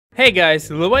Hey guys,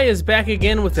 Louay is back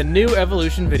again with a new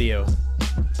Evolution video.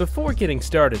 Before getting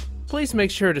started, please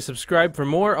make sure to subscribe for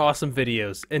more awesome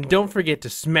videos, and don't forget to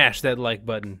smash that like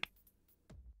button.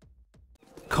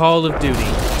 Call of Duty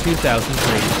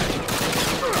 2003.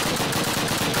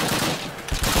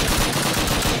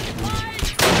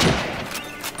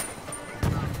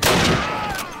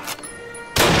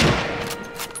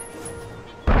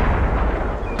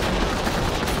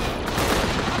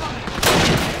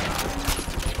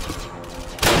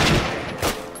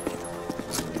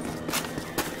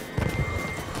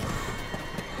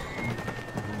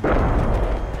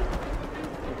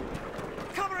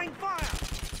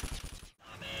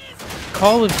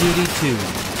 Call of Duty 2,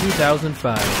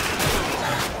 2005.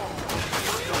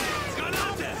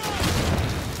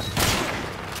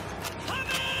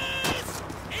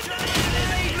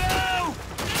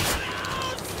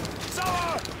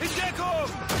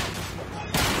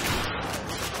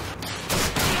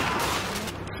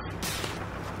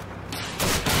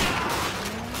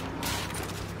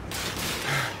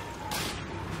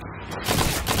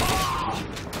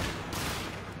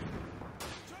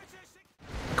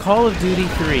 Call of Duty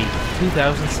 3,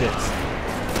 2006.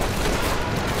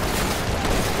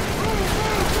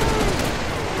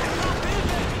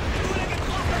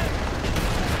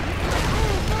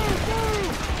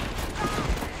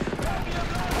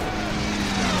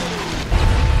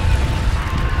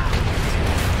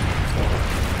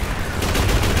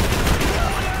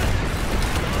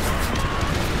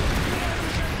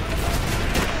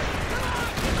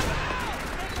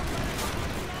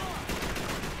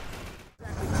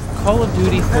 Call of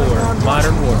Duty 4,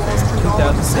 Modern Warfare,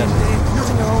 2007.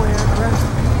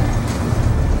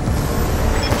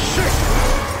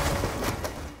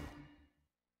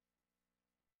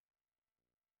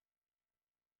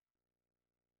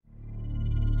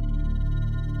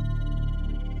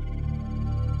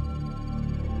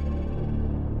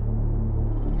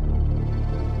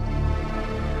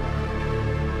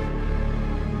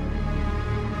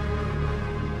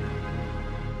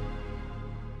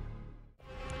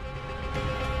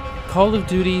 Call of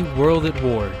Duty World at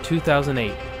War,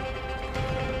 2008.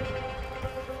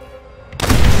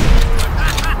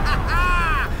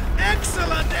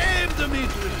 Excellent aim,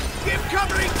 Dimitri! Give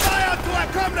covering fire to our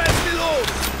comrades below!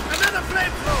 Another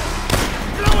flamethrower!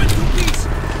 Blow it to pieces!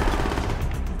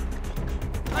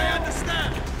 I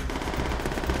understand!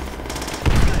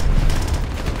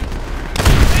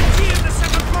 Empty in the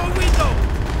second floor window!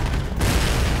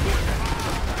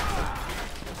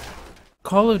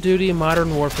 Call of Duty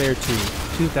Modern Warfare 2,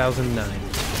 2009.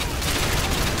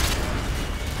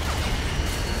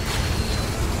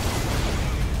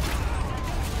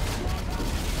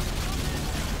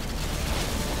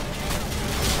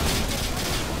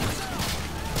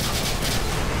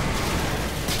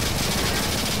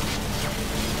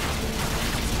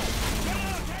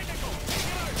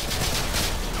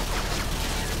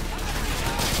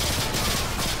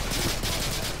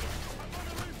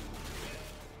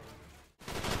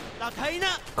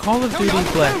 Call of Duty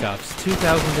Black Ops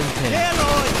 2010.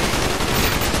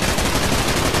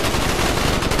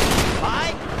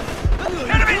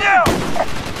 Enemy down!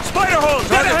 Spider hole!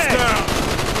 Target's down!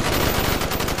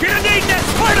 Grenade that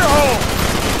spider hole!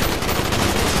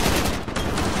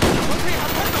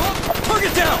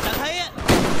 Target down!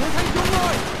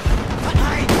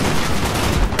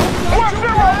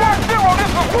 1-0, this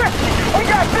is Whiskey! We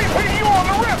got CPU on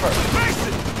the river!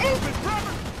 Mason, move it, brother!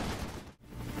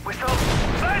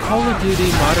 Call of Duty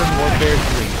Modern Warfare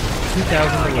 3,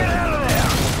 2011.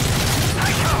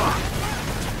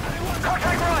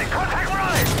 Contact right! Contact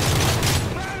right!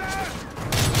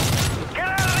 Get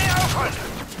out of the open!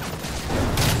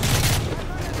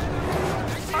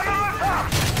 Under the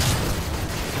top!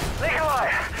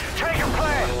 Nikolai, change your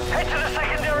plan. Head to the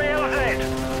secondary elevator.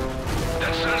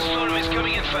 That sandstorm is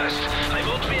coming in fast. I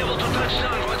won't be able to touch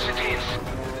down once it hits.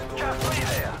 Just be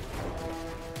there.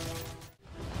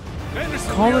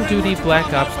 Call of Duty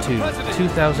Black Ops 2,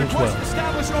 2012.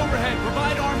 Establish overhead.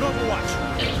 Provide armed overwatch.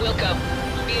 Wilco,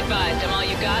 be advised, I'm all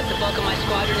you got. The bulk of my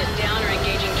squadron is down or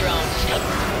engaging drones.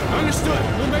 Understood.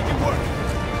 We'll make it work.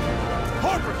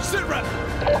 Harper, sit rep.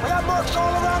 We got marks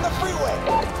all around the freeway.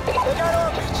 They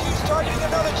got RPGs targeting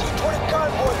another G-20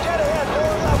 convoy dead ahead,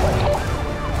 lower level.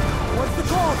 What's the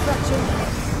call, section?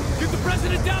 Get the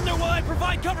president down there while I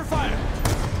provide cover fire.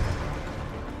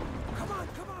 Come on,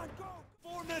 go.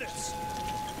 4 minutes.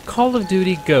 Call of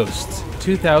Duty Ghosts,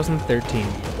 2013.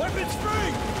 Weapons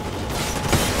free.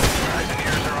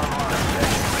 Ears are online.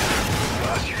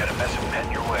 Boss, you got a mess of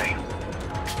men your way.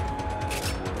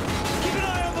 Keep an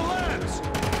eye on the labs.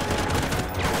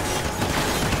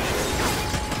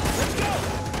 Let's go.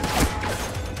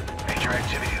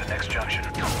 next junction.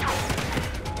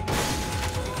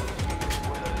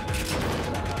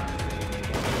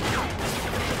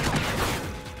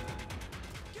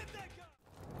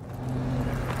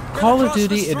 Call of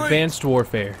Duty Advanced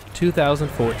Warfare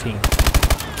 2014.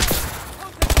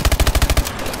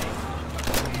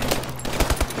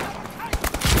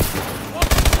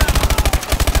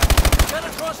 Get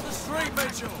across the street,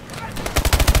 Mitchell!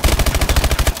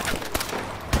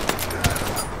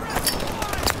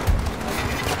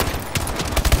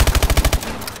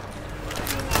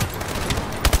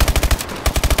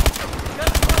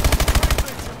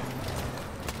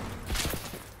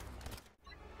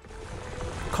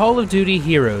 Call of Duty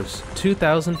Heroes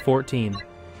 2014.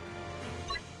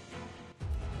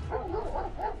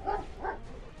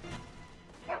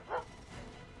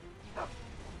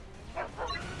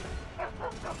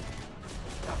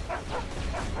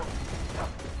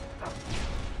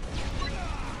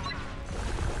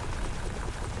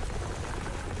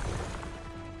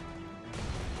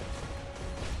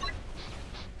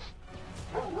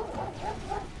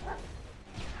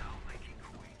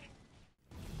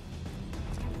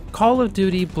 Call of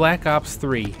Duty Black Ops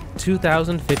 3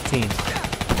 2015.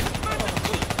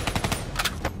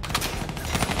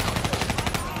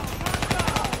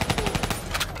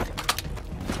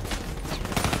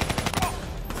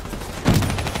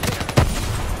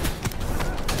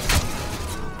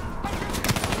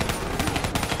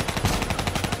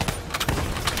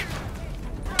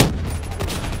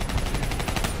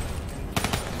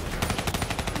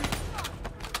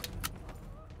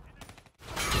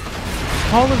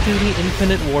 Call of Duty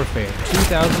Infinite Warfare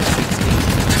 2016.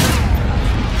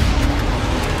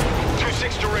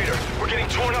 2-6 to Raider. We're getting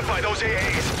torn up by those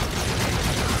AAs.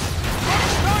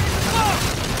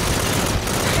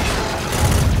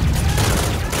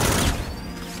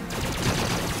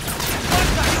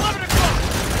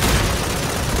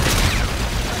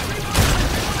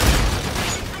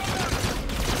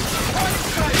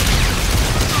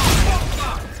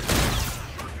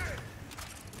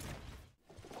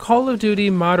 Call of Duty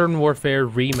Modern Warfare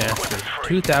Remastered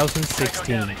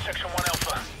 2016. Section 1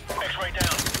 Alpha. X-ray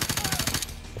down.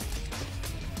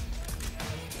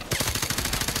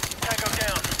 Tango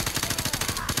down.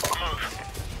 Move.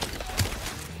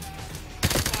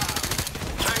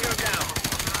 Tango down.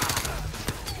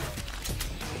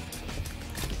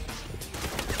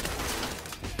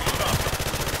 Move up.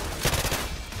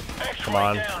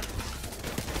 X-ray down.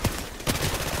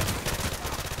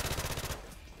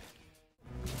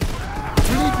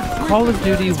 Call of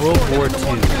Duty World War II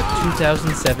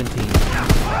 2017.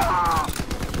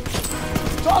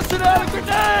 Toss it out a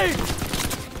grenade!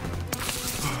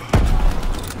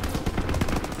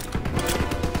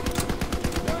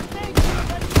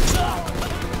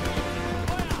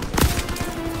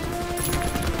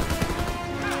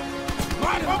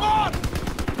 Right, come on!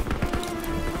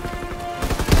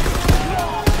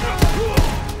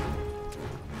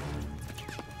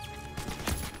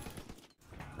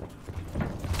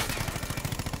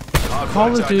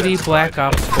 Call of Duty Black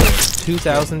Ops 4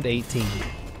 2018.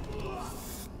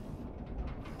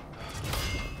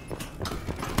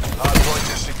 Hardpoint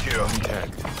is secure.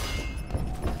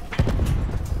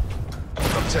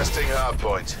 I'm testing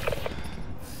hardpoint.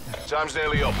 Time's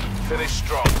nearly up. Finish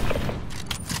strong.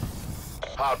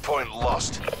 Hardpoint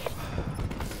lost.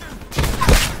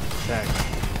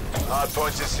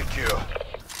 Hardpoint is secure.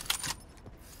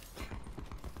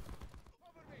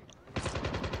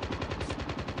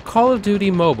 Call of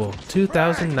Duty Mobile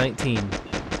 2019.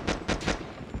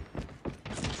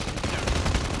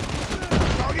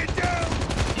 Target down!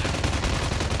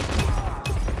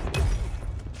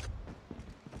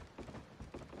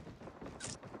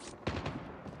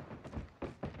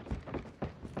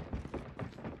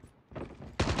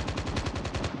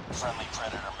 Friendly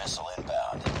Predator missile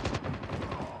inbound.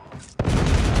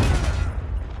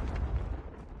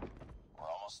 We're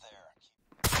almost there.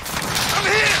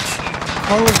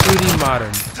 Call of Duty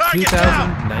Modern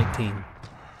 2019.